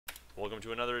Welcome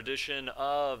to another edition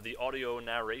of the audio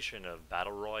narration of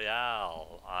Battle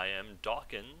Royale. I am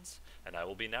Dawkinzz, and I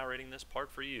will be narrating this part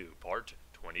for you, Part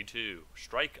 22,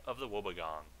 Strike of the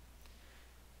Wobbegong.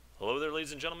 Hello there,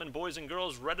 ladies and gentlemen, boys and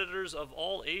girls, Redditors of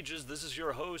all ages. This is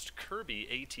your host,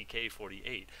 Kirby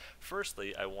ATK48.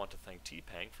 Firstly, I want to thank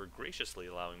TPang for graciously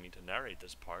allowing me to narrate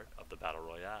this part of the Battle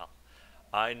Royale.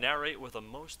 I narrate with a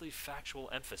mostly factual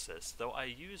emphasis, though I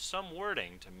use some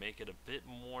wording to make it a bit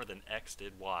more than X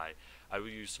did Y. I will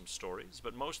use some stories,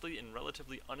 but mostly in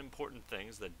relatively unimportant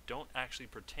things that don't actually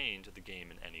pertain to the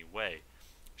game in any way.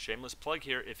 Shameless plug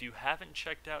here, if you haven't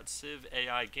checked out Civ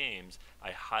AI Games,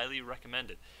 I highly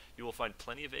recommend it. You will find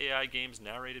plenty of AI games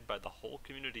narrated by the whole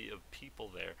community of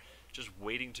people there, just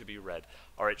waiting to be read.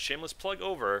 Alright, shameless plug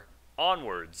over,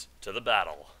 onwards to the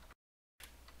battle.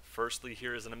 Firstly,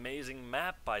 here is an amazing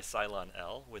map by Cylon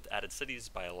L with added cities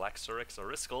by Laxorix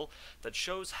Oriskal that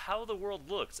shows how the world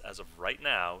looks as of right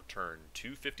now, turn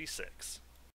 256.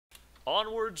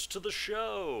 Onwards to the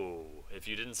show! If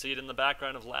you didn't see it in the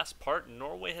background of last part,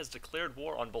 Norway has declared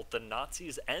war on both the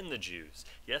Nazis and the Jews.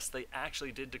 Yes, they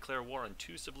actually did declare war on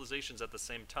two civilizations at the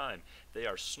same time. They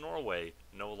are Snorway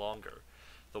no longer.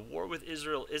 The war with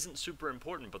Israel isn't super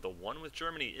important, but the one with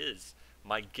Germany is.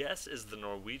 My guess is the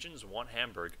Norwegians want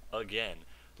Hamburg again.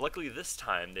 Luckily this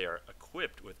time they are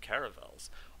equipped with caravels.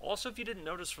 Also, if you didn't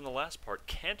notice from the last part,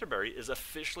 Canterbury is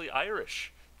officially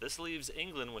Irish. This leaves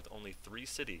England with only 3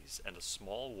 cities and a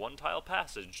small one-tile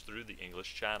passage through the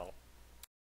English Channel.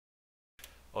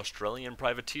 Australian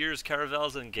privateers,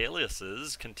 caravels, and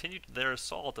galleasses continued their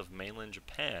assault of mainland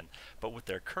Japan, but with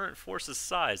their current forces'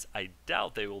 size, I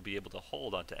doubt they will be able to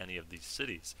hold onto any of these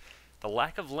cities. The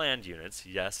lack of land units,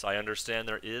 yes, I understand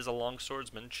there is a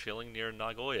longswordsman chilling near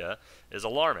Nagoya, is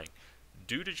alarming,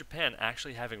 due to Japan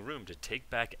actually having room to take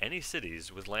back any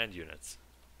cities with land units.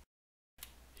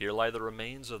 Here lie the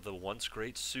remains of the once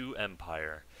great Sioux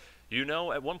Empire. You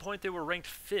know, at one point they were ranked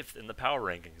 5th in the power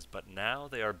rankings, but now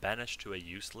they are banished to a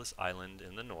useless island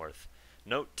in the north.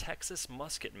 Note, Texas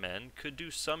musket men could do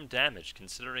some damage,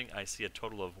 considering I see a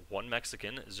total of 1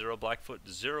 Mexican, 0 Blackfoot,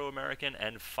 0 American,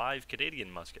 and 5 Canadian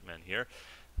musket men here.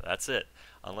 That's it.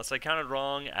 Unless I counted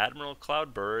wrong, Admiral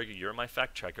Cloudberg, you're my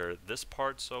fact checker. This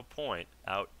part, so point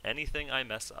out anything I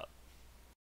mess up.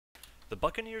 The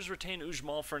Buccaneers retain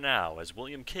Ujmal for now, as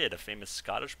William Kidd, a famous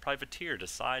Scottish privateer,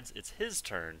 decides it's his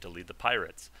turn to lead the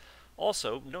pirates.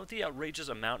 Also, note the outrageous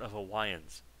amount of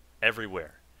Hawaiians.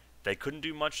 Everywhere. They couldn't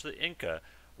do much to the Inca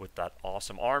with that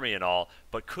awesome army and all,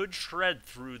 but could shred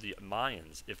through the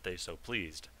Mayans if they so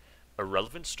pleased. A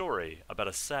relevant story about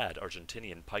a sad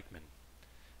Argentinian pikeman.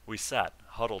 We sat,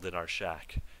 huddled in our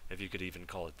shack, if you could even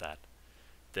call it that.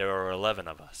 There were 11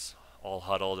 of us, all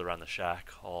huddled around the shack,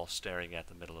 all staring at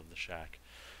the middle of the shack.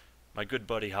 My good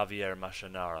buddy Javier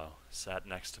Machinaro sat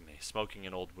next to me, smoking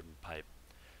an old wooden pipe.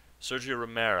 Sergio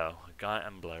Romero, a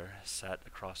gambler, sat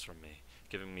across from me,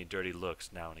 giving me dirty looks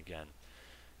now and again.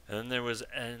 And then there was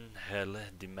Angel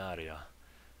Di Maria,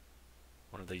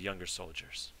 one of the younger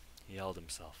soldiers. He held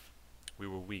himself. We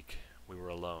were weak. We were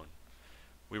alone.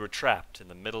 We were trapped in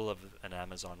the middle of an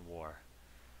Amazon war.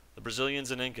 The Brazilians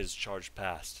and Incas charged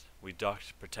past. We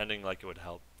ducked, pretending like it would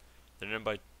help. The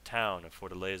nearby town of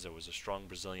Fortaleza was a strong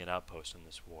Brazilian outpost in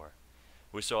this war.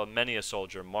 We saw many a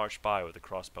soldier march by with a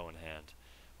crossbow in hand.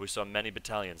 We saw many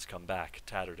battalions come back,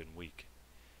 tattered and weak.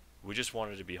 We just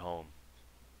wanted to be home.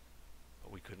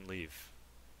 But we couldn't leave,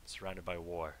 surrounded by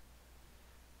war.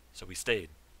 So we stayed.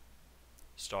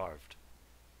 Starved.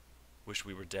 Wished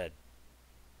we were dead.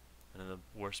 And then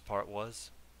the worst part was,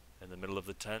 in the middle of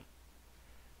the tent,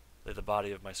 lay the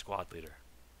body of my squad leader,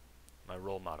 my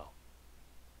role model,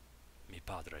 mi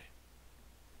padre.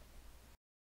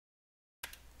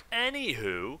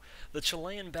 Anywho, the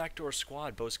Chilean backdoor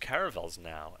squad boasts caravels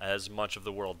now, as much of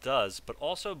the world does, but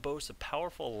also boasts a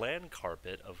powerful land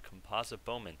carpet of composite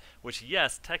bowmen, which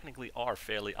yes, technically are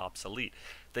fairly obsolete.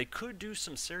 They could do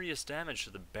some serious damage to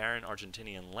the barren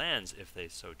Argentinian lands if they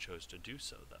so chose to do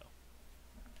so, though.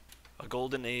 A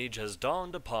golden age has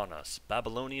dawned upon us,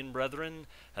 Babylonian brethren,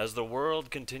 as the world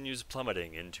continues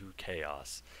plummeting into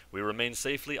chaos. We remain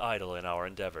safely idle in our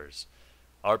endeavors.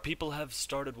 Our people have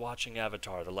started watching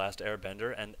Avatar: The Last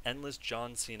Airbender and endless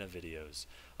John Cena videos,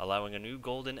 allowing a new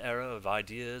golden era of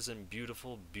ideas and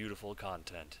beautiful, beautiful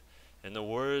content. In the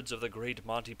words of the great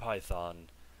Monty Python,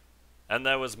 and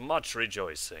there was much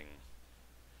rejoicing.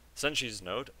 Senshi's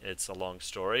note, it's a long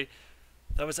story.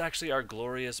 That was actually our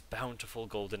glorious, bountiful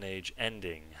golden age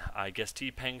ending. I guess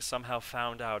TPang somehow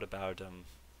found out about,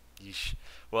 yeesh.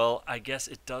 Well, I guess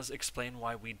it does explain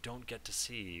why we don't get to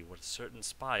see what a certain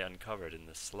spy uncovered in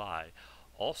this sly.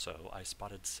 Also, I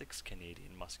spotted 6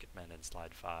 Canadian musketmen in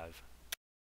slide 5.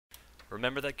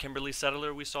 Remember that Kimberley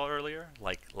settler we saw earlier?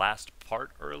 Like last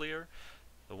part earlier?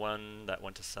 The one that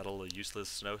went to settle a useless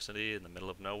snow city in the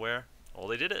middle of nowhere? Well,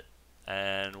 they did it.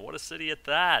 And what a city at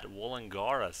that!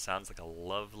 Wollongara sounds like a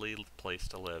lovely place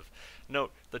to live.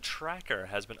 Note, the tracker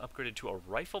has been upgraded to a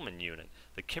rifleman unit.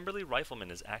 The Kimberley rifleman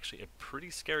is actually a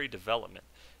pretty scary development.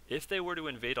 If they were to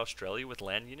invade Australia with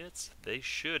land units, they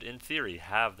should, in theory,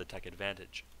 have the tech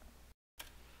advantage.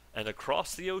 And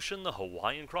across the ocean, the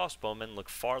Hawaiian crossbowmen look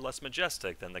far less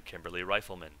majestic than the Kimberley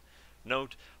riflemen.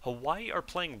 Note, Hawaii are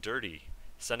playing dirty,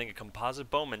 sending a composite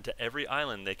bowman to every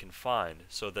island they can find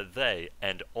so that they,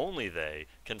 and only they,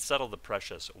 can settle the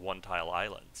precious one-tile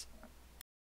islands.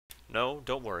 No,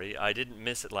 don't worry, I didn't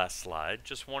miss it last slide,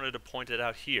 just wanted to point it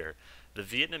out here. The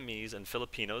Vietnamese and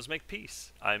Filipinos make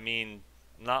peace. I mean,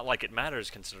 not like it matters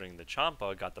considering the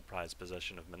Champa got the prized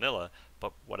possession of Manila,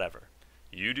 but whatever.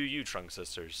 You do you, Trunk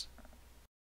Sisters.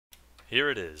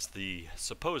 Here it is, the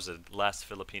supposed last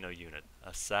Filipino unit,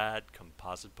 a sad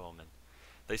composite bowman.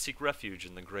 They seek refuge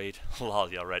in the great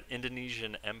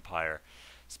Indonesian Empire,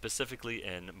 specifically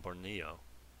in Borneo.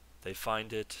 They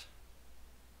find it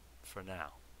for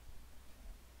now.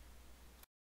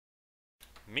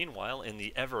 Meanwhile, in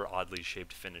the ever oddly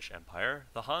shaped Finnish Empire,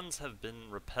 the Huns have been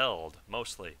repelled,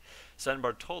 mostly. San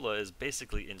Bartola is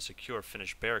basically in secure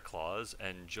Finnish bear claws,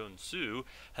 and Jonsu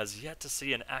has yet to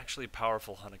see an actually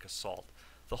powerful Hunnic assault.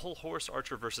 The whole horse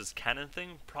archer versus cannon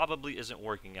thing probably isn't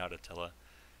working out, Attila.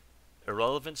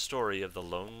 Irrelevant story of the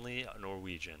lonely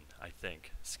Norwegian, I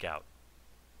think, scout.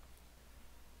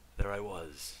 There I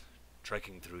was,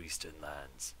 trekking through eastern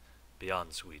lands,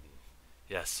 beyond Sweden,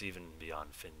 yes, even beyond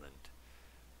Finland.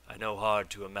 I know hard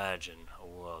to imagine a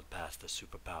world past the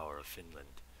superpower of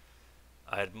Finland.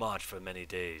 I had marched for many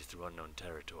days through unknown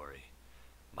territory.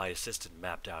 My assistant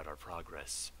mapped out our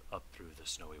progress up through the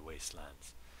snowy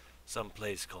wastelands. Some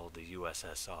place called the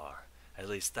USSR. At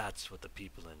least that's what the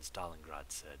people in Stalingrad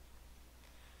said.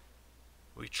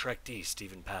 We trekked east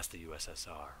even past the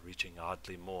USSR, reaching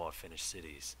oddly more Finnish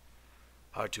cities.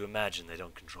 Hard to imagine they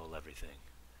don't control everything.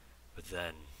 But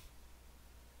then...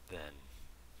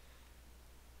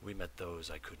 we met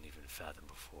those I couldn't even fathom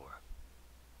before.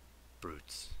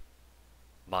 Brutes.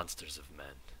 Monsters of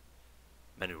men.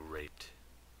 Men who raped,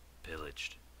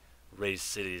 pillaged, razed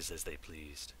cities as they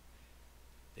pleased.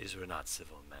 These were not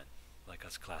civil men, like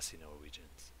us classy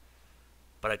Norwegians.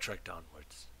 But I trekked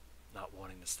onwards, not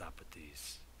wanting to stop at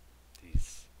these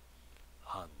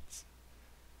Huns.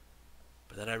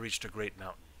 But then I reached a great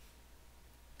mountain.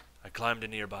 I climbed a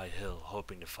nearby hill,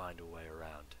 hoping to find a way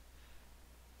around.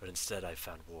 But instead I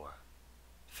found war.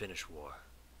 Finnish war.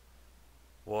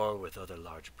 War with other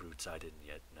large brutes I didn't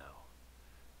yet know.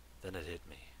 Then it hit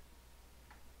me.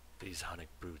 These Hunnic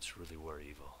brutes really were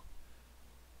evil.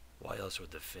 Why else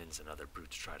would the Finns and other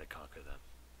brutes try to conquer them?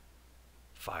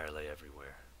 Fire lay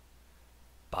everywhere.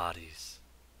 Bodies,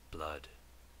 blood,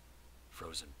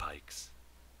 frozen pikes.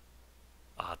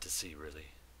 Odd to see,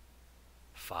 really.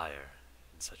 Fire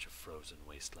in such a frozen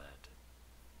wasteland.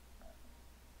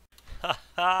 Ha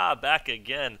ha! Back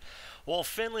again! While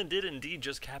Finland did indeed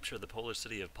just capture the Polish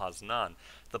city of Poznan,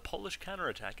 the Polish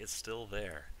counterattack is still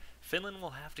there. Finland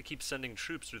will have to keep sending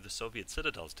troops through the Soviet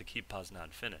citadels to keep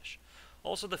Poznan Finnish.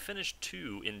 Also, the Finnish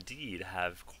too indeed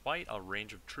have quite a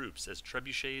range of troops as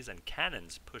trebuchets and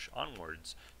cannons push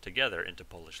onwards together into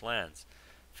Polish lands.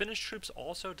 Finnish troops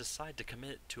also decide to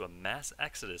commit to a mass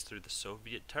exodus through the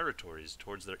Soviet territories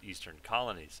towards their eastern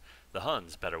colonies. The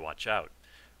Huns better watch out.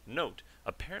 Note,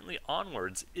 apparently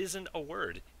onwards isn't a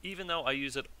word, even though I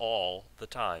use it all the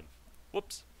time.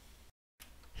 Whoops.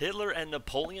 Hitler and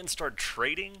Napoleon start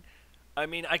trading? I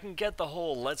mean, I can get the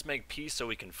whole let's make peace so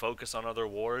we can focus on other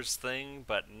wars thing,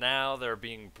 but now they're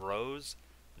being bros?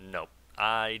 Nope,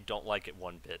 I don't like it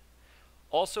one bit.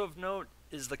 Also of note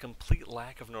is the complete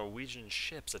lack of Norwegian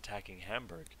ships attacking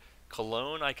Hamburg.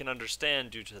 Cologne I can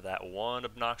understand due to that one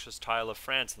obnoxious tile of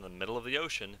France in the middle of the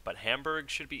ocean, but Hamburg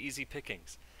should be easy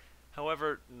pickings.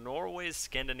 However, Norway's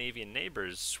Scandinavian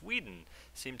neighbors, Sweden,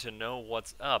 seem to know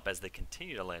what's up as they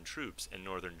continue to land troops in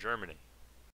northern Germany.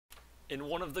 In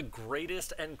one of the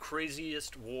greatest and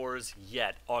craziest wars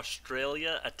yet,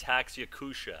 Australia attacks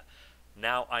Yakutia.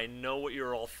 Now, I know what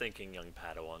you're all thinking, young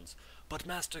Padawans, but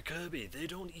Master Kirby, they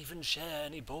don't even share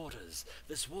any borders.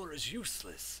 This war is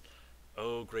useless.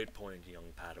 Oh, great point,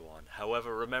 young Padawan.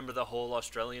 However, remember the whole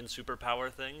Australian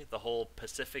superpower thing? The whole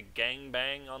Pacific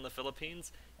gangbang on the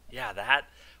Philippines? Yeah, that.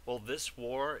 Well, this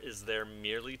war is there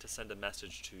merely to send a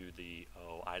message to the,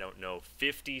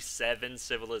 57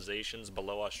 civilizations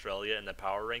below Australia in the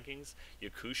power rankings.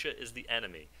 Yakutia is the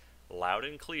enemy. Loud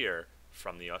and clear,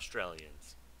 from the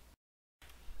Australians.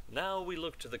 Now we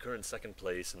look to the current second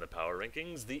place in the power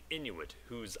rankings, the Inuit,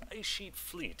 whose ice sheet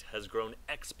fleet has grown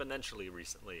exponentially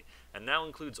recently, and now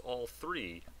includes all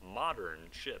 3 modern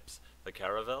ships, the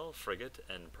Caravel, Frigate,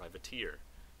 and Privateer.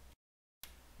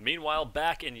 Meanwhile,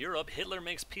 back in Europe, Hitler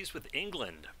makes peace with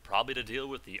England, probably to deal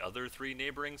with the other 3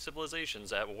 neighboring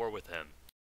civilizations at war with him.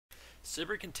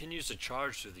 Sibir continues to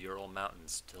charge through the Ural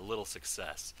Mountains, to little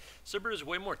success. Sibir is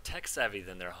way more tech-savvy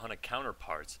than their Hunnic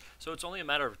counterparts, so it's only a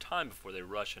matter of time before they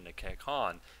rush into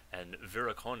Kekon and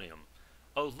Viraconium.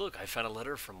 Oh look, I found a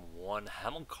letter from one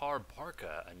Hamilcar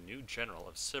Barca, a new general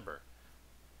of Sibir.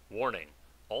 Warning,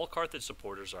 all Carthage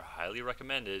supporters are highly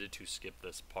recommended to skip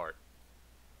this part.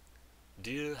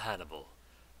 Dear Hannibal,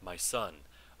 my son,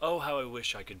 oh how I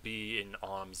wish I could be in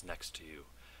arms next to you,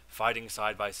 fighting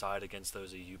side by side against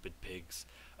those Eupid pigs.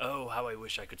 Oh, how I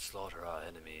wish I could slaughter our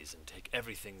enemies and take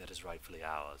everything that is rightfully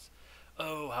ours.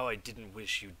 Oh, how I didn't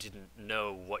wish you didn't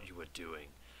know what you were doing.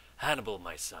 Hannibal,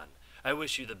 my son, I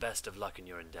wish you the best of luck in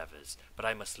your endeavors, but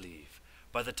I must leave.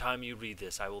 By the time you read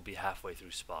this, I will be halfway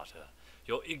through Sparta.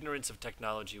 Your ignorance of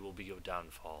technology will be your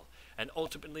downfall, and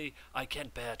ultimately, I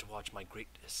can't bear to watch my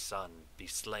greatest son be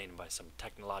slain by some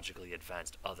technologically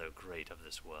advanced other great of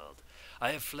this world.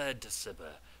 I have fled to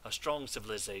Sibir, a strong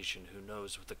civilization who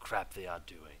knows what the crap they are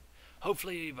doing.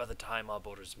 Hopefully, by the time our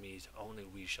borders meet, only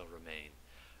we shall remain.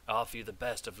 I offer you the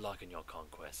best of luck in your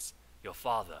conquests. Your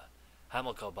father,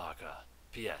 Hamilcar Barca.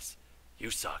 P.S. You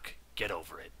suck. Get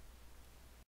over it.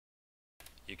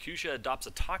 Yakutia adopts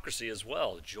autocracy as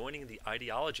well, joining the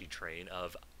ideology train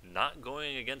of not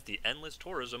going against the endless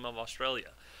tourism of Australia.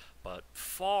 But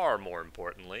far more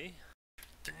importantly,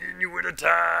 the Inuit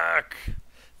attack!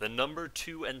 The number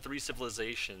 2 and 3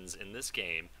 civilizations in this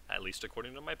game, at least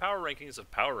according to my power rankings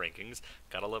of power rankings,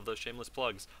 gotta love those shameless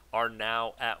plugs, are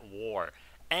now at war.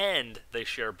 And they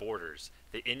share borders.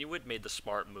 The Inuit made the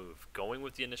smart move, going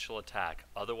with the initial attack,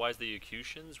 otherwise the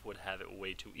Yakutians would have it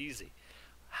way too easy.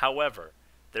 However,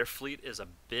 their fleet is a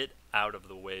bit out of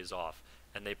the ways off,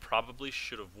 and they probably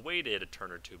should have waited a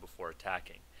turn or 2 before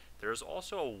attacking. There is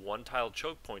also a 1-tile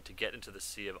choke point to get into the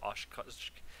Sea of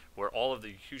Oshkosh, where all of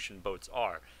the Yakutian boats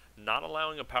are, not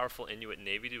allowing a powerful Inuit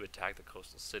navy to attack the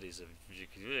coastal cities of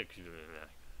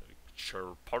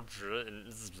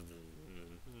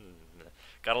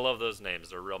Gotta love those names,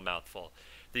 they're a real mouthful.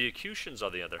 The Yakutians,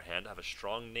 on the other hand, have a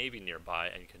strong navy nearby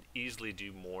and can easily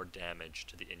do more damage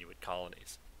to the Inuit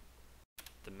colonies.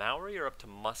 The Maori are up to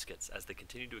muskets as they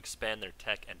continue to expand their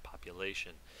tech and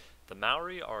population. The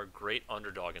Maori are a great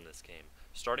underdog in this game,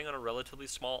 starting on a relatively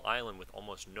small island with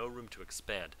almost no room to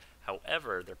expand.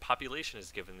 However, their population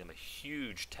is giving them a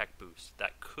huge tech boost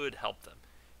that could help them,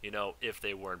 you know, if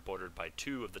they weren't bordered by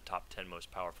 2 of the top 10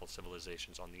 most powerful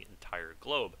civilizations on the entire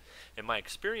globe. In my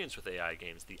experience with AI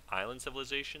games, the island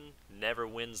civilization never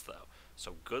wins though,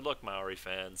 so good luck Maori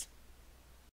fans.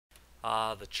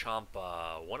 Ah, the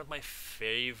Champa, one of my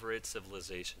favorite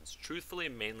civilizations, truthfully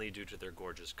mainly due to their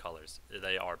gorgeous colors.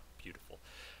 They are beautiful.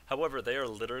 However, they are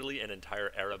literally an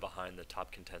entire era behind the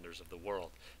top contenders of the world.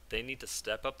 They need to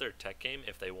step up their tech game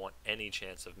if they want any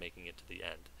chance of making it to the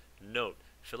end. Note,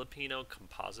 Filipino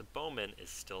composite bowman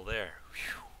is still there.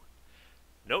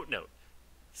 Whew. Note,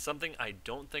 something I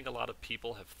don't think a lot of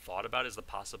people have thought about is the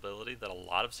possibility that a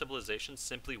lot of civilizations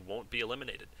simply won't be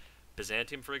eliminated.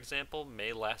 Byzantium, for example,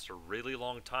 may last a really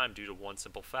long time due to one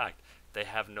simple fact: they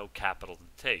have no capital to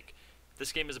take.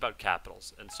 This game is about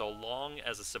capitals, and so long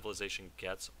as a civilization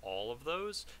gets all of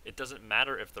those, it doesn't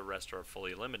matter if the rest are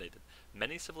fully eliminated.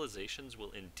 Many civilizations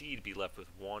will indeed be left with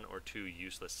 1 or 2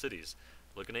 useless cities,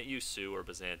 looking at you, Sioux or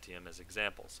Byzantium, as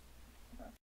examples.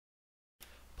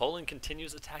 Poland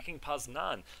continues attacking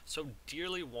Poznan, so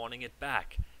dearly wanting it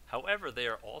back. However, they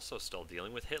are also still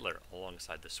dealing with Hitler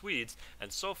alongside the Swedes,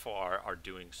 and so far are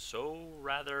doing so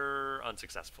rather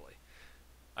unsuccessfully.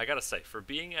 I gotta say, for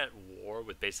being at war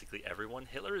with basically everyone,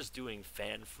 Hitler is doing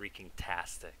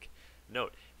fan-freaking-tastic.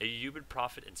 Note, a Eupid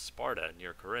prophet in Sparta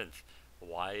near Corinth.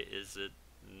 Why is it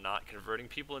not converting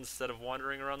people instead of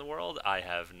wandering around the world? I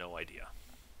have no idea.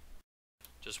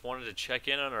 Just wanted to check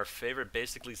in on our favorite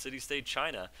basically city-state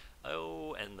China.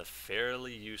 Oh, and the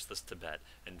fairly useless Tibet,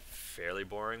 and fairly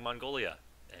boring Mongolia,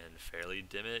 and fairly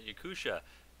dimit Yakutia.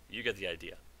 You get the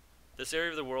idea. This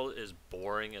area of the world is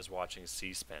boring as watching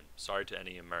C-SPAN. Sorry to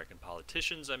any American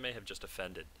politicians I may have just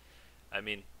offended. I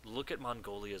mean, look at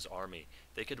Mongolia's army.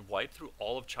 They could wipe through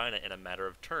all of China in a matter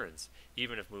of turns,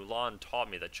 even if Mulan taught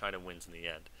me that China wins in the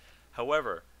end.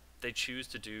 However, they choose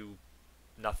to do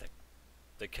nothing.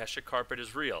 The Kesha carpet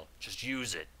is real. Just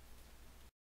use it.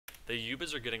 The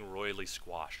Yubas are getting royally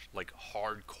squashed, like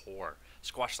hardcore.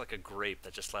 Squashed like a grape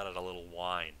that just let out a little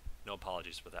wine. No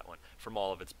apologies for that one, from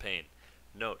all of its pain.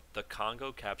 Note, the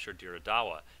Congo captured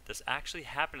Diradawa. This actually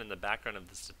happened in the background of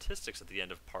the statistics at the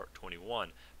end of part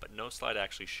 21, but no slide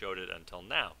actually showed it until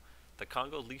now. The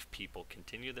Congo Leaf people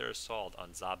continue their assault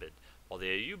on Zabid, while the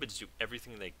Ayyubids do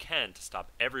everything they can to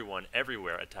stop everyone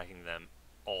everywhere attacking them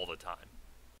all the time.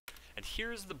 And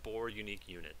here's the Boer unique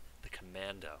unit, the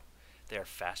Commando. They are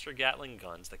faster Gatling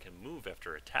guns that can move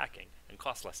after attacking and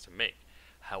cost less to make.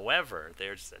 However, they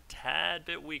are just a tad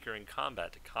bit weaker in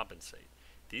combat to compensate.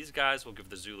 These guys will give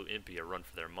the Zulu Impi a run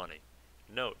for their money.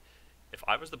 Note, if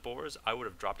I was the Boers, I would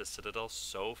have dropped a citadel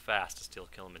so fast to steal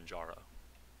Kilimanjaro.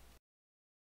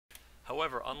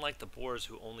 However, unlike the Boers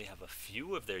who only have a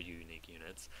few of their unique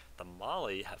units, the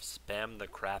Mali have spammed the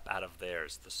crap out of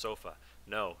theirs, the Sofa.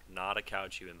 No, not a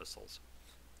couch, you imbeciles.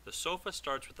 The Sofa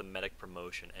starts with a medic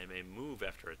promotion and may move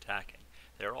after attacking.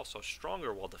 They are also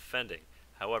stronger while defending.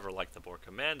 However, like the Boer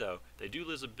Commando, they do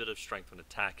lose a bit of strength when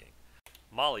attacking.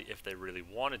 Mali, if they really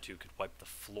wanted to, could wipe the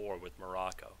floor with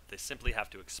Morocco. They simply have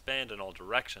to expand in all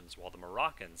directions, while the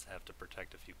Moroccans have to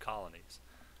protect a few colonies.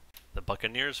 The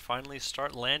Buccaneers finally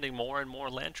start landing more and more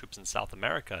land troops in South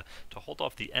America to hold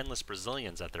off the endless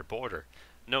Brazilians at their border.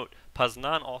 Note,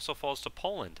 Poznan also falls to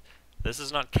Poland. This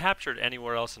is not captured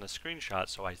anywhere else in a screenshot,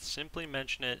 so I simply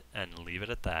mention it and leave it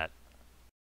at that.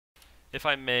 If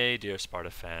I may, dear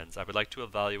Sparta fans, I would like to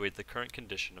evaluate the current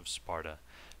condition of Sparta.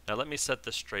 Now let me set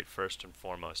this straight first and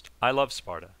foremost. I love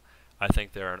Sparta. I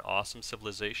think they're an awesome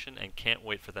civilization and can't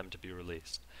wait for them to be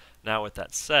released. Now with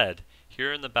that said,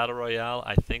 here in the Battle Royale,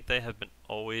 I think they have been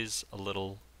always a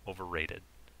little overrated.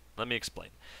 Let me explain.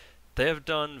 They have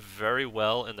done very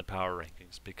well in the power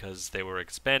rankings because they were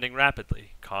expanding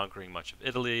rapidly, conquering much of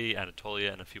Italy,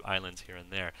 Anatolia, and a few islands here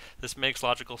and there. This makes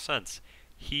logical sense.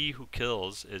 He who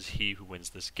kills is he who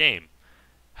wins this game.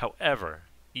 However,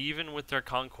 even with their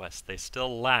conquests, they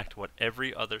still lacked what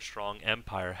every other strong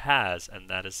empire has, and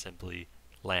that is simply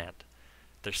land.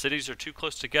 Their cities are too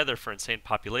close together for insane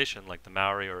population like the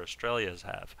Maori or Australias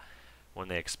have. When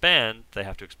they expand, they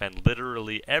have to expand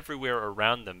literally everywhere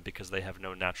around them because they have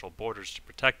no natural borders to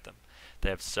protect them. They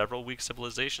have several weak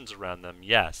civilizations around them,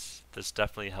 yes, this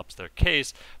definitely helps their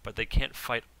case, but they can't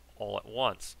fight all at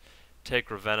once.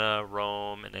 Take Ravenna,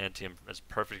 Rome, and Antium as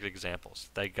perfect examples.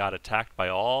 They got attacked by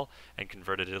all and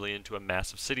converted Italy into a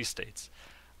massive city-states.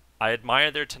 I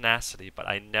admire their tenacity, but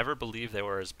I never believed they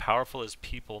were as powerful as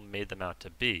people made them out to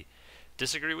be.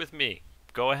 Disagree with me?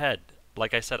 Go ahead.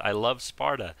 Like I said, I love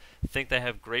Sparta. Think they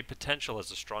have great potential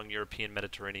as a strong European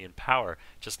Mediterranean power,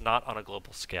 just not on a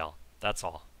global scale. That's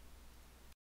all.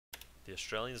 The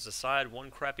Australians decide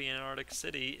one crappy Antarctic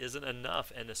city isn't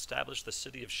enough and establish the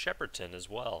city of Shepparton as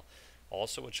well.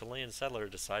 Also, a Chilean settler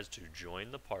decides to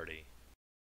join the party.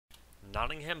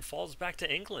 Nottingham falls back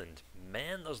to England.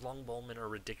 Man, those longbowmen are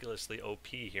ridiculously OP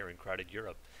here in crowded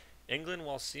Europe. England,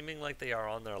 while seeming like they are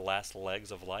on their last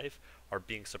legs of life, are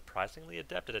being surprisingly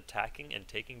adept at attacking and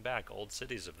taking back old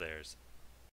cities of theirs.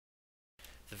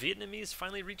 The Vietnamese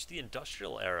finally reached the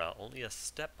industrial era, only a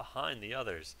step behind the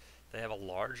others. They have a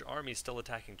large army still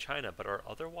attacking China, but are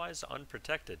otherwise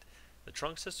unprotected. The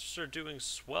Trunk Sisters are doing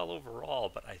swell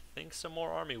overall, but I think some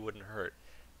more army wouldn't hurt.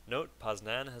 Note,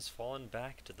 Poznan has fallen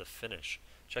back to the finish.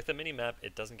 Check the minimap,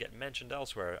 it doesn't get mentioned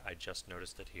elsewhere, I just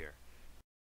noticed it here.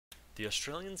 The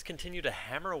Australians continue to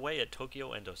hammer away at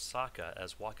Tokyo and Osaka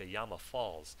as Wakayama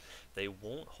falls. They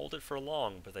won't hold it for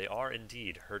long, but they are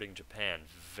indeed hurting Japan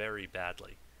very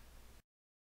badly.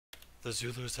 The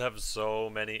Zulus have so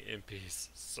many impis,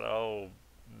 so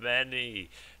many.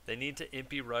 They need to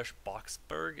impy rush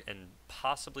Boksburg and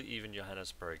possibly even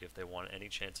Johannesburg if they want any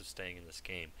chance of staying in this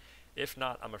game. If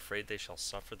not, I'm afraid they shall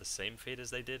suffer the same fate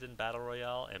as they did in Battle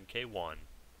Royale MK1.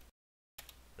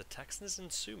 The Texans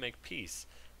and Sioux make peace.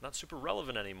 Not super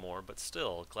relevant anymore, but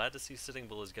still, glad to see Sitting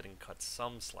Bull is getting cut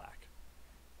some slack.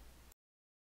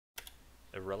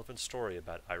 A relevant story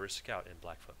about Irish Scout in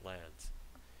Blackfoot lands.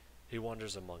 He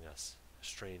wanders among us, a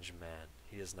strange man.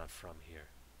 He is not from here.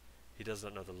 He does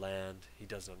not know the land, he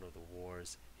does not know the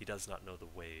wars, he does not know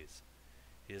the ways.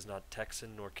 He is not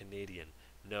Texan nor Canadian.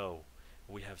 No,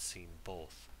 we have seen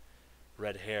both.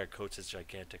 Red hair coats his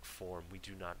gigantic form. We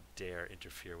do not dare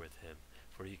interfere with him,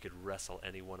 for he could wrestle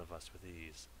any one of us with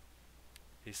ease.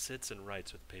 He sits and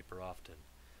writes with paper often,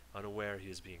 unaware he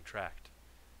is being tracked,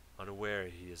 unaware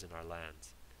he is in our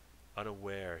lands,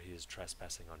 unaware he is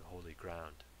trespassing on holy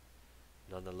ground.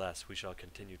 Nonetheless, we shall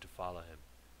continue to follow him,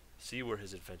 see where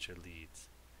his adventure leads,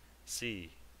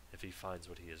 see if he finds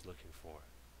what he is looking for.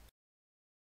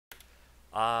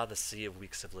 Ah, the sea of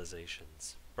weak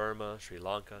civilizations. Burma, Sri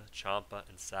Lanka, Champa,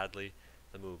 and sadly,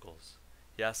 the Mughals.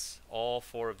 Yes, all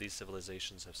four of these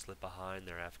civilizations have slipped behind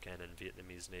their Afghan and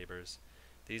Vietnamese neighbors.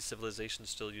 These civilizations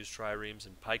still use triremes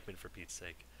and pikemen for Pete's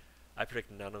sake. I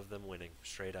predict none of them winning,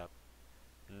 straight up.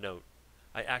 Note,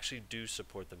 I actually do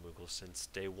support the Mughals since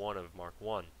day one of Mark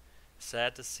 1.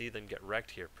 Sad to see them get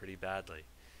wrecked here pretty badly.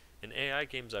 In AI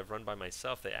games I've run by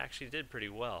myself, they actually did pretty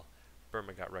well.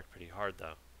 Burma got wrecked pretty hard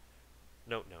though.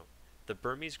 Note, the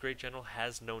Burmese Great General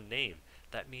has no name.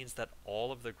 That means that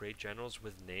all of the Great Generals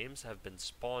with names have been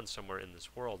spawned somewhere in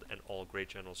this world, and all Great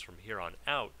Generals from here on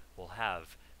out will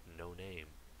have no name.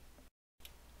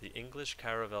 The English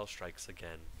caravel strikes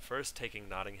again, first taking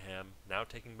Nottingham, now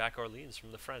taking back Orleans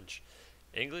from the French.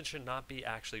 England should not be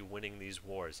actually winning these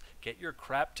wars. Get your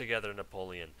crap together,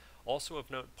 Napoleon. Also of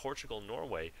note, Portugal and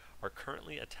Norway are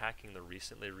currently attacking the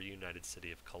recently reunited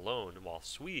city of Cologne, while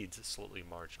Swedes slowly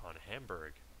march on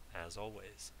Hamburg, as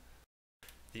always.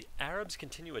 The Arabs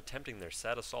continue attempting their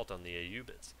sad assault on the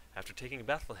Ayyubids. After taking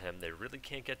Bethlehem, they really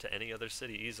can't get to any other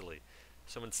city easily.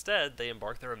 So instead, they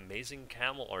embark their amazing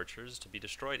camel archers to be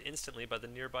destroyed instantly by the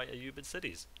nearby Ayyubid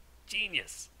cities.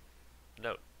 Genius!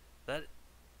 Note, that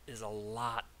is a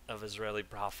lot of Israeli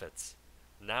prophets.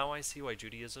 Now I see why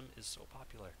Judaism is so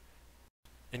popular.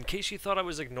 In case you thought I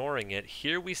was ignoring it,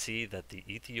 here we see that the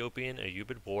Ethiopian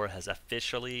Ayyubid War has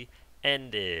officially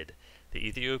ended. The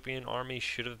Ethiopian army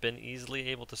should have been easily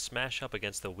able to smash up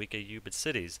against the weak Ayyubid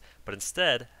cities, but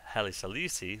instead, Haile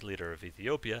Selassie, leader of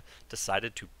Ethiopia,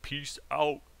 decided to peace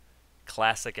out.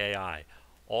 Classic AI.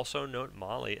 Also note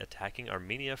Mali attacking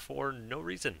Armenia for no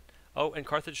reason. Oh, and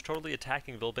Carthage totally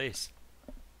attacking Bilbais.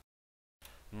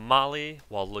 Mali,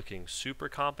 while looking super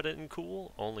competent and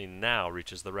cool, only now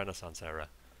reaches the Renaissance era.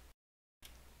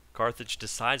 Carthage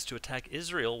decides to attack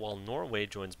Israel while Norway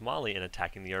joins Mali in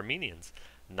attacking the Armenians.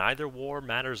 Neither war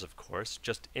matters, of course,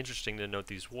 just interesting to note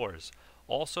these wars.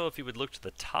 Also, if you would look to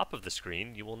the top of the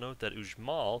screen, you will note that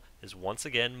Ujmal is once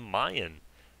again Mayan.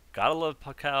 Gotta love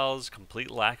Pakal's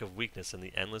complete lack of weakness in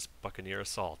the endless buccaneer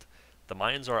assault. The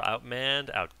Mayans are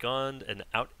outmanned, outgunned, and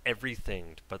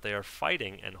out-everythinged, but they are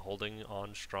fighting and holding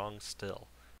on strong still.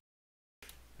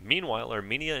 Meanwhile,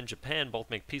 Armenia and Japan both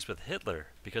make peace with Hitler,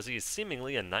 because he is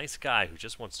seemingly a nice guy who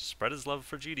just wants to spread his love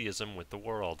for Judaism with the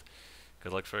world.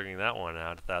 Good luck figuring that one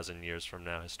out 1,000 years from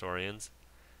now, historians.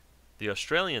 The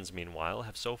Australians, meanwhile,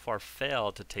 have so far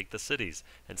failed to take the cities,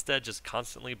 instead just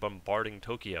constantly bombarding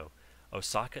Tokyo.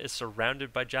 Osaka is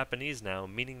surrounded by Japanese now,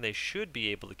 meaning they should be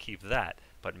able to keep that,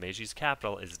 but Meiji's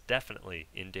capital is definitely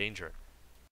in danger.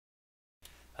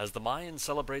 As the Mayans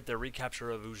celebrate their recapture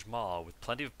of Ujmal with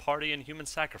plenty of party and human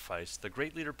sacrifice, the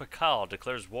great leader Pakal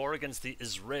declares war against the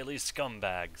Israeli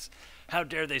scumbags. How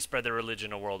dare they spread their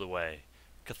religion a world away?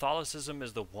 Catholicism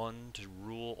is the one to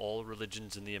rule all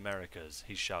religions in the Americas,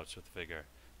 he shouts with vigor.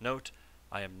 Note,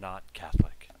 I am not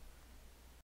Catholic.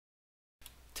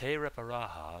 Te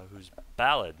Reparaha, whose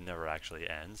ballad never actually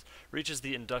ends, reaches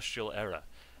the industrial era.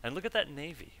 And look at that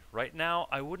navy. Right now,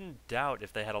 I wouldn't doubt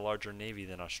if they had a larger navy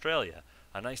than Australia.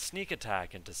 A nice sneak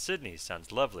attack into Sydney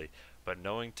sounds lovely, but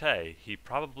knowing Te, he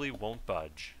probably won't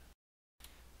budge.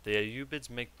 The Ayyubids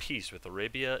make peace with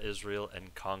Arabia, Israel,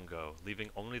 and Congo, leaving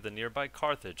only the nearby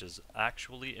Carthage as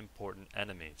actually important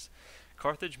enemies.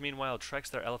 Carthage meanwhile treks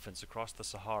their elephants across the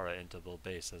Sahara into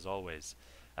Bilbais as always.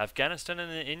 Afghanistan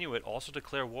and the Inuit also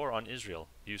declare war on Israel,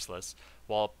 useless,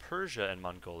 while Persia and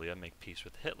Mongolia make peace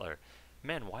with Hitler.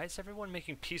 Man, why is everyone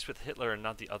making peace with Hitler and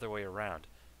not the other way around?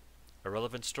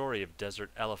 Irrelevant story of desert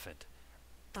elephant.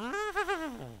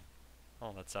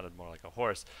 Oh, that sounded more like a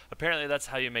horse. Apparently that's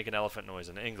how you make an elephant noise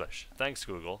in English. Thanks,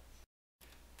 Google.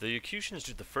 The Yakutians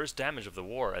do the first damage of the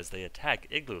war as they attack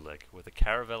Igloolik with a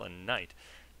caravel and knight.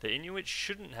 The Inuit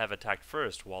shouldn't have attacked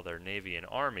first while their navy and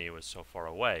army was so far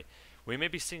away. We may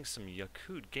be seeing some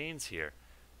Yakut gains here.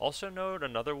 Also note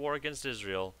another war against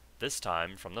Israel, this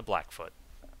time from the Blackfoot.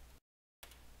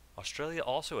 Australia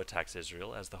also attacks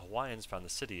Israel as the Hawaiians found the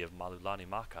city of Malulani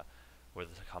Maka, where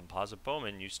the composite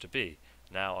bowman used to be,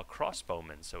 now a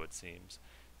crossbowman, so it seems.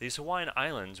 These Hawaiian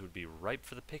islands would be ripe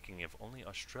for the picking if only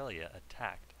Australia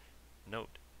attacked.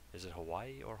 Note, is it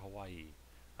Hawaii or Hawaii?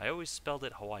 I always spelled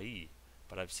it Hawaii,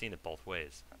 but I've seen it both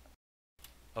ways.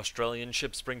 Australian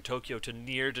ships bring Tokyo to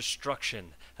near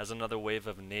destruction as another wave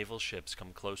of naval ships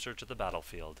come closer to the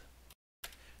battlefield.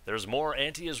 There's more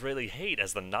anti-Israeli hate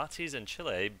as the Nazis and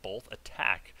Chile both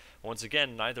attack. Once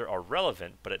again, neither are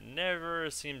relevant, but it never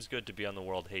seems good to be on the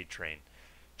world hate train.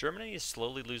 Germany is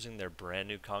slowly losing their brand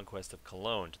new conquest of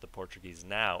Cologne to the Portuguese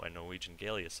now and Norwegian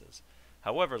galleasses.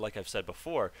 However, like I've said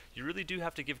before, you really do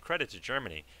have to give credit to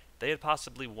Germany. They had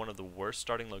possibly one of the worst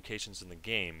starting locations in the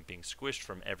game, being squished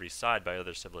from every side by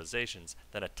other civilizations,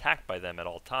 then attacked by them at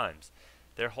all times.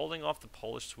 They're holding off the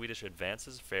Polish-Swedish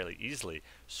advances fairly easily,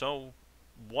 so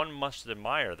one must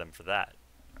admire them for that.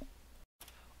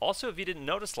 Also, if you didn't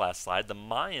notice last slide, the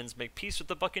Mayans make peace with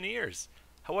the Buccaneers.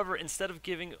 However, instead of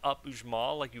giving up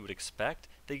Uxmal like you would expect,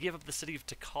 they give up the city of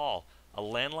Tikal, a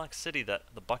landlocked city that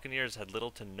the Buccaneers had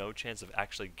little to no chance of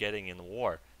actually getting in the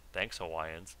war. Thanks,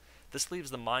 Hawaiians. This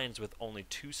leaves the Mayans with only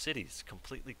 2 cities,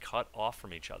 completely cut off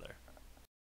from each other.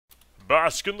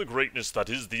 Bask in the greatness that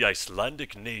is the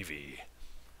Icelandic Navy.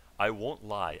 I won't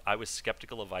lie, I was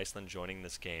skeptical of Iceland joining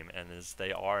this game, and as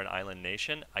they are an island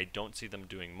nation, I don't see them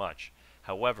doing much.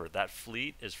 However, that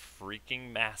fleet is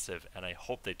freaking massive, and I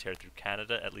hope they tear through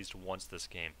Canada at least once this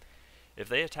game. If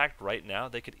they attacked right now,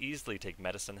 they could easily take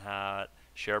Medicine Hat,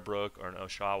 Sherbrooke, or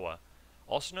Oshawa.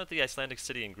 Also note the Icelandic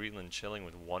city in Greenland chilling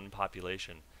with 1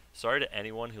 population. Sorry to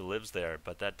anyone who lives there,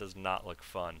 but that does not look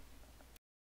fun.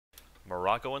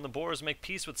 Morocco and the Boers make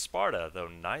peace with Sparta, though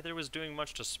neither was doing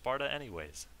much to Sparta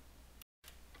anyways.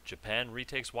 Japan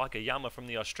retakes Wakayama from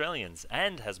the Australians,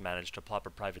 and has managed to plop a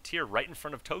privateer right in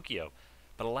front of Tokyo.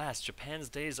 But alas, Japan's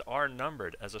days are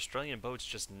numbered, as Australian boats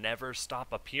just never stop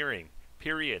appearing.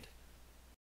 Period.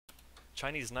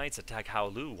 Chinese knights attack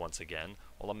Haolu once again,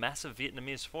 while a massive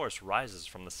Vietnamese force rises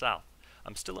from the south.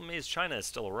 I'm still amazed China is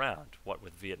still around, what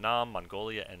with Vietnam,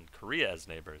 Mongolia, and Korea as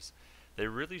neighbors. They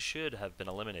really should have been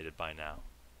eliminated by now.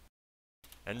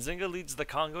 Nzinga leads the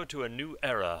Congo to a new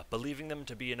era, believing them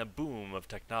to be in a boom of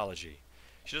technology.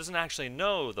 She doesn't actually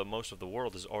know that most of the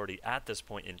world is already at this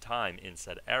point in time in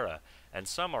said era, and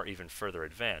some are even further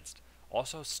advanced.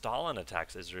 Also, Stalin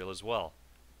attacks Israel as well.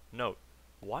 Note,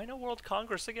 why no World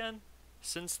Congress again?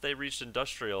 Since they reached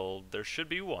industrial, there should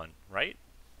be one, right?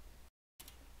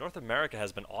 North America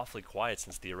has been awfully quiet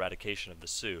since the eradication of the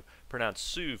Sioux, pronounced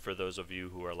Sioux for those of you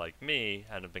who are like me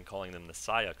and have been calling them the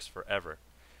Syuks forever.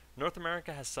 North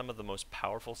America has some of the most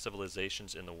powerful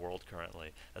civilizations in the world currently,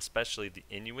 especially the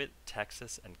Inuit,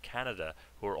 Texas, and Canada,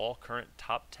 who are all current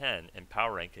top 10 in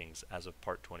power rankings as of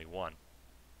Part 21.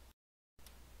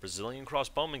 Brazilian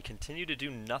crossbowmen continue to do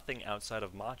nothing outside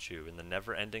of Machu in the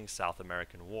never-ending South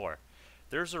American War.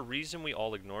 There's a reason we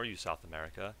all ignore you, South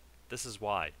America. This is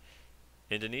why.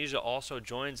 Indonesia also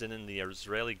joins in the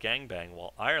Israeli gangbang,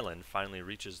 while Ireland finally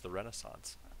reaches the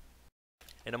Renaissance.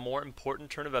 In a more important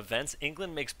turn of events,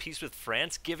 England makes peace with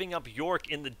France, giving up York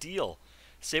in the deal.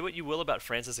 Say what you will about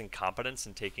France's incompetence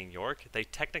in taking York, they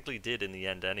technically did in the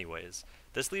end anyways.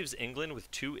 This leaves England with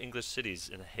 2 English cities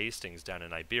in Hastings down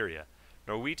in Iberia.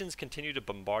 Norwegians continue to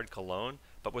bombard Cologne,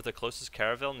 but with the closest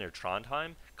caravel near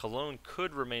Trondheim, Cologne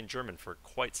could remain German for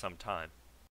quite some time.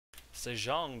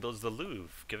 Sejong builds the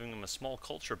Louvre, giving them a small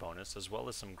culture bonus as well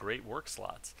as some great work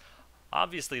slots.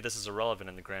 Obviously, this is irrelevant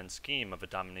in the grand scheme of a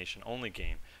domination-only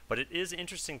game, but it is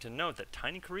interesting to note that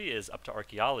Tiny Korea is up to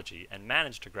archaeology and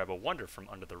managed to grab a wonder from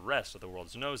under the rest of the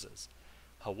world's noses.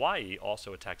 Hawaii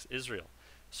also attacks Israel.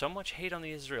 So much hate on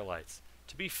the Israelites.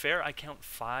 To be fair, I count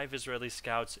 5 Israeli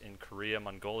scouts in Korea,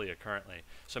 Mongolia currently,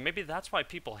 so maybe that's why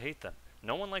people hate them.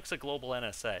 No one likes a global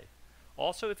NSA.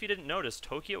 Also, if you didn't notice,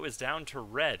 Tokyo is down to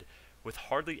red, with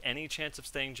hardly any chance of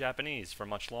staying Japanese for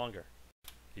much longer.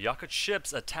 Yakut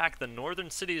ships attack the northern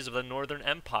cities of the Northern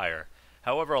Empire.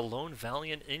 However, a lone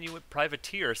valiant Inuit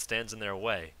privateer stands in their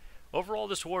way. Overall,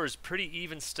 this war is pretty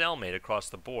even stalemate across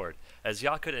the board, as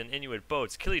Yakut and Inuit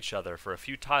boats kill each other for a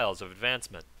few tiles of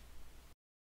advancement.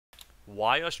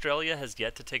 Why Australia has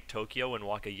yet to take Tokyo and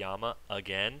Wakayama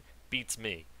again beats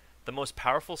me. The most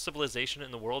powerful civilization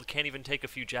in the world can't even take a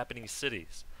few Japanese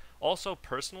cities. Also,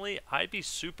 personally, I'd be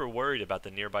super worried about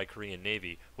the nearby Korean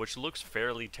Navy, which looks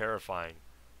fairly terrifying.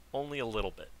 Only a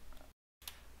little bit.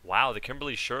 Wow, the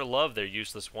Kimberleys sure love their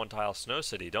useless one-tile snow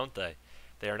city, don't they?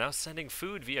 They are now sending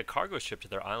food via cargo ship to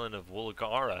their island of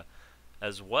Woolagara,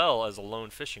 as well as a lone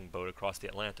fishing boat across the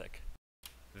Atlantic.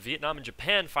 Vietnam and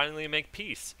Japan finally make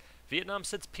peace. Vietnam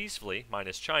sits peacefully,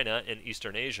 minus China, in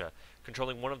Eastern Asia,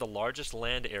 controlling one of the largest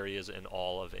land areas in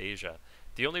all of Asia.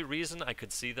 The only reason I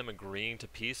could see them agreeing to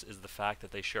peace is the fact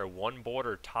that they share 1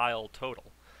 border tile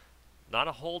total. Not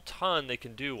a whole ton they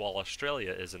can do while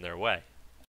Australia is in their way.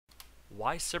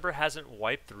 Why Sibir hasn't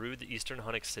wiped through the eastern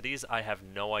Hunnic cities, I have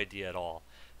no idea at all.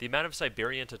 The amount of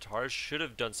Siberian Tatars should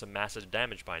have done some massive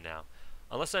damage by now.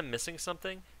 Unless I'm missing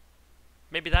something?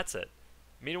 Maybe that's it.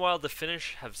 Meanwhile, the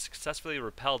Finnish have successfully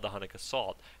repelled the Hunnic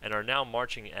assault, and are now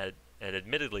marching at an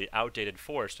admittedly outdated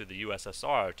force through the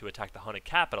USSR to attack the Hunnic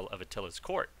capital of Attila's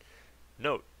court.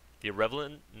 Note, the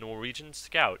irrelevant Norwegian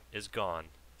scout is gone.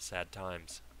 Sad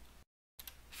times.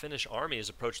 Finnish armies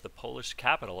approach the Polish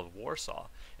capital of Warsaw.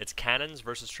 It's cannons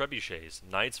versus trebuchets,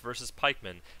 knights versus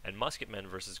pikemen, and musketmen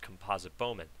versus composite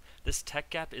bowmen. This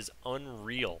tech gap is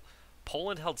unreal.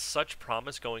 Poland held such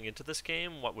promise going into this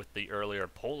game, what with the earlier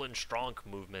Poland strong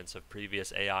movements of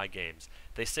previous AI games.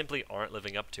 They simply aren't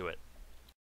living up to it.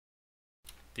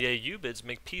 The Ayyubids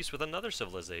make peace with another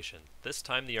civilization, this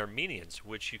time the Armenians,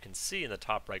 which you can see in the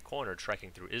top right corner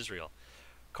trekking through Israel.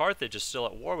 Carthage is still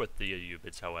at war with the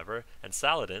Ayyubids, however, and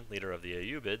Saladin, leader of the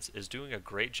Ayyubids, is doing a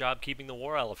great job keeping the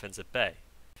war elephants at bay.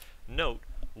 Note,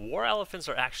 war elephants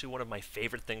are actually one of my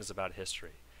favorite things about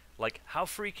history. Like, how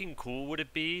freaking cool would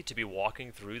it be to be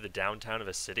walking through the downtown of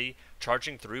a city,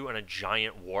 charging through on a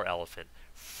giant war elephant?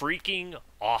 Freaking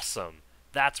awesome!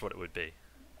 That's what it would be.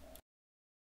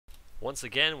 Once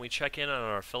again, we check in on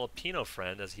our Filipino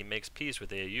friend as he makes peace with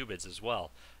the Ayyubids as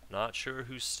well. Not sure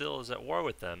who still is at war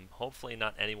with them, hopefully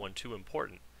not anyone too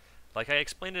important. Like I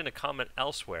explained in a comment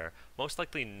elsewhere, most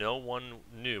likely no one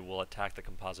new will attack the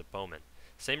composite bowman.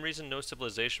 Same reason no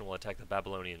civilization will attack the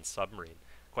Babylonian submarine.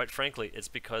 Quite frankly, it's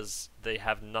because they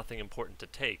have nothing important to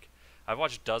take. I've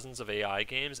watched dozens of AI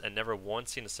games and never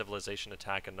once seen a civilization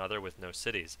attack another with no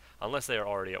cities, unless they are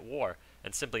already at war,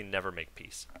 and simply never make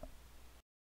peace.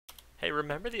 Hey,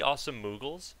 remember the awesome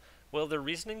Mughals? Well, their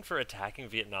reasoning for attacking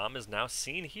Vietnam is now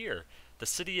seen here. The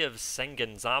city of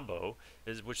Senganzabo,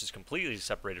 which is completely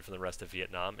separated from the rest of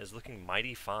Vietnam, is looking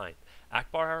mighty fine.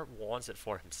 Akbar wants it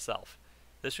for himself.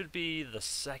 This would be the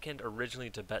second originally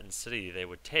Tibetan city they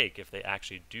would take if they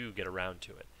actually do get around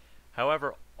to it.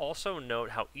 However, also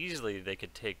note how easily they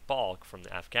could take Balkh from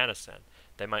Afghanistan.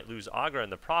 They might lose Agra in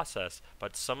the process,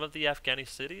 but some of the Afghani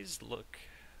cities look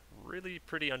really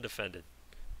pretty undefended.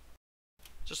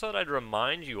 Just thought I'd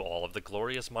remind you all of the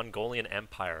glorious Mongolian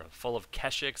Empire, full of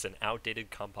keshiks and outdated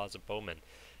composite bowmen.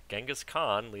 Genghis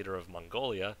Khan, leader of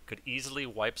Mongolia, could easily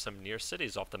wipe some near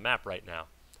cities off the map right now.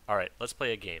 Alright, let's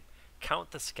play a game. Count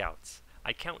the scouts.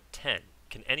 I count 10.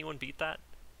 Can anyone beat that?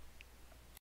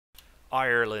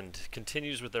 Ireland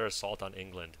continues with their assault on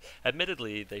England.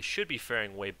 Admittedly, they should be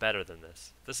faring way better than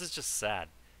this. This is just sad.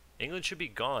 England should be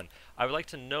gone. I would like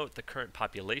to note the current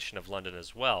population of London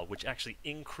as well, which actually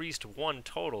increased 1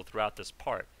 total throughout this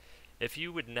part. If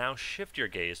you would now shift your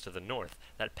gaze to the north,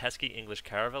 that pesky English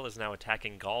caravel is now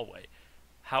attacking Galway.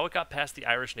 How it got past the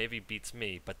Irish Navy beats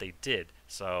me, but they did,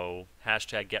 so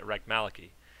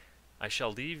 #GetWreckMalachy. I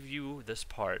shall leave you this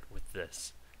part with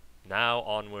this. Now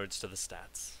onwards to the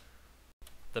stats.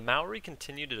 The Maori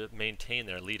continue to maintain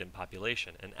their lead in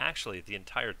population, and actually the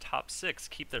entire top 6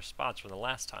 keep their spots from the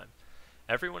last time.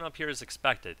 Everyone up here is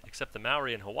expected, except the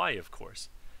Maori in Hawaii, of course.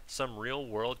 Some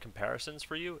real-world comparisons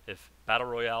for you if Battle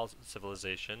Royale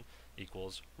civilization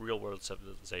equals real-world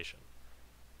civilization.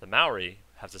 The Maori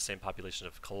has the same population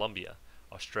of Colombia,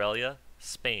 Australia,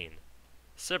 Spain.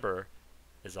 Sibir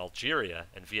is Algeria,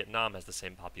 and Vietnam has the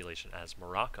same population as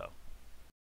Morocco.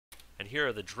 And here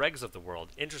are the dregs of the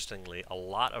world. Interestingly, a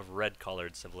lot of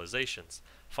red-colored civilizations.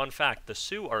 Fun fact, the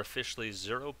Sioux are officially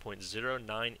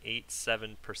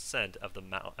 0.0987% of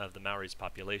the Maori's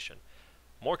population.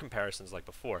 More comparisons like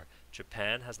before.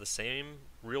 Japan has the same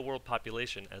real-world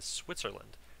population as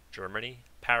Switzerland, Germany,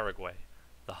 Paraguay.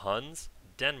 The Huns,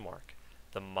 Denmark.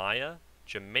 The Maya,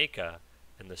 Jamaica,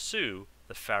 and the Sioux,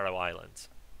 the Faroe Islands.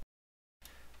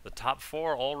 The top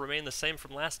 4 all remain the same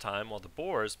from last time, while the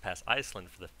Boers pass Iceland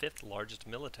for the 5th largest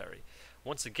military.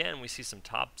 Once again, we see some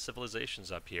top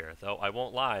civilizations up here, though I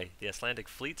won't lie, the Icelandic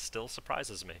fleet still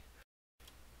surprises me.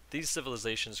 These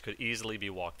civilizations could easily be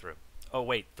walked through. Oh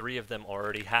wait, 3 of them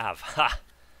already have. Ha!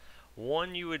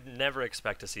 One you would never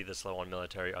expect to see this low on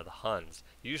military are the Huns.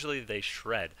 Usually they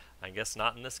shred. I guess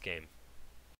not in this game.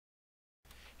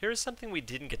 Here is something we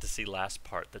didn't get to see last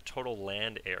part, the total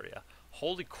land area.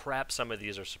 Holy crap, some of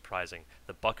these are surprising.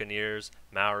 The Buccaneers,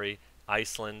 Maori,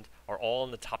 Iceland are all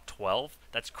in the top 12?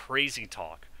 That's crazy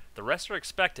talk. The rest are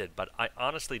expected, but I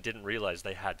honestly didn't realize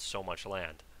they had so much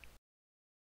land.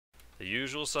 The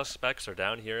usual suspects are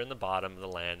down here in the bottom of the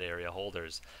land area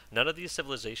holders. None of these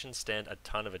civilizations stand a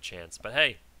ton of a chance, but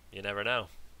hey, you never know.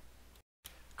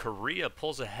 Korea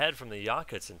pulls ahead from the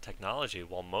Yakuts in technology,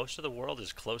 while most of the world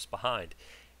is close behind.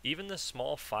 Even the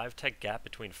small 5-tech gap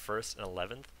between 1st and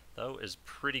 11th, though, is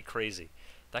pretty crazy.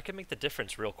 That can make the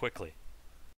difference real quickly.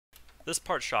 This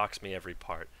part shocks me every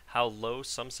part, how low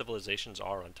some civilizations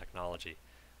are on technology.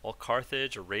 While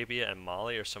Carthage, Arabia, and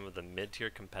Mali are some of the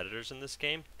mid-tier competitors in this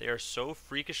game, they are so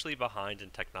freakishly behind in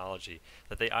technology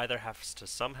that they either have to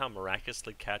somehow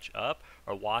miraculously catch up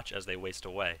or watch as they waste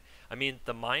away. I mean,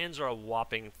 the Mayans are a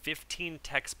whopping 15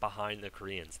 techs behind the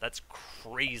Koreans. That's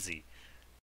crazy.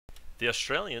 The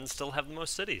Australians still have the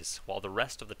most cities, while the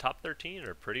rest of the top 13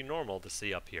 are pretty normal to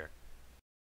see up here.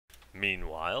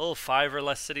 Meanwhile, 5 or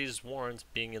less cities warrants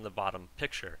being in the bottom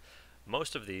picture.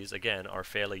 Most of these, again, are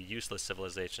fairly useless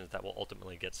civilizations that will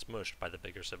ultimately get smushed by the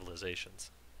bigger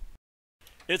civilizations.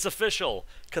 It's official!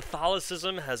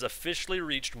 Catholicism has officially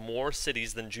reached more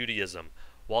cities than Judaism.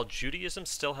 While Judaism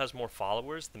still has more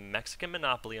followers, the Mexican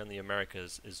monopoly on the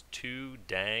Americas is too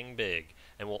dang big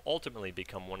and will ultimately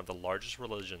become one of the largest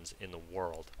religions in the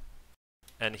world.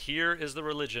 And here is the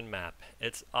religion map.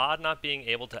 It's odd not being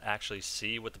able to actually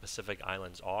see what the Pacific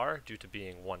Islands are due to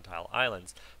being one-tile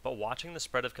islands, but watching the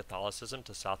spread of Catholicism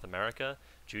to South America,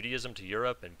 Judaism to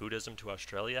Europe, and Buddhism to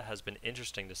Australia has been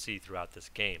interesting to see throughout this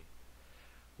game.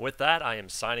 With that, I am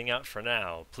signing out for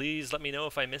now. Please let me know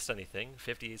if I missed anything.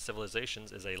 58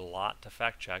 civilizations is a lot to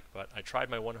fact check, but I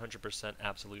tried my 100%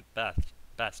 absolute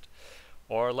best.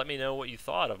 Or let me know what you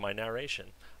thought of my narration.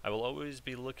 I will always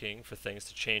be looking for things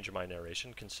to change in my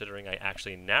narration, considering I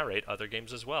actually narrate other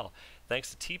games as well.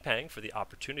 Thanks to TPang for the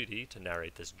opportunity to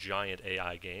narrate this giant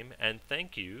AI game, and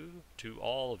thank you to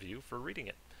all of you for reading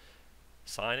it.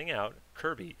 Signing out,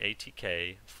 Kirby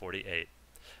ATK 48.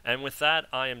 And with that,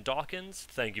 I am Dawkinzz.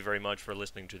 Thank you very much for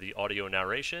listening to the audio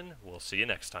narration. We'll see you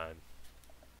next time.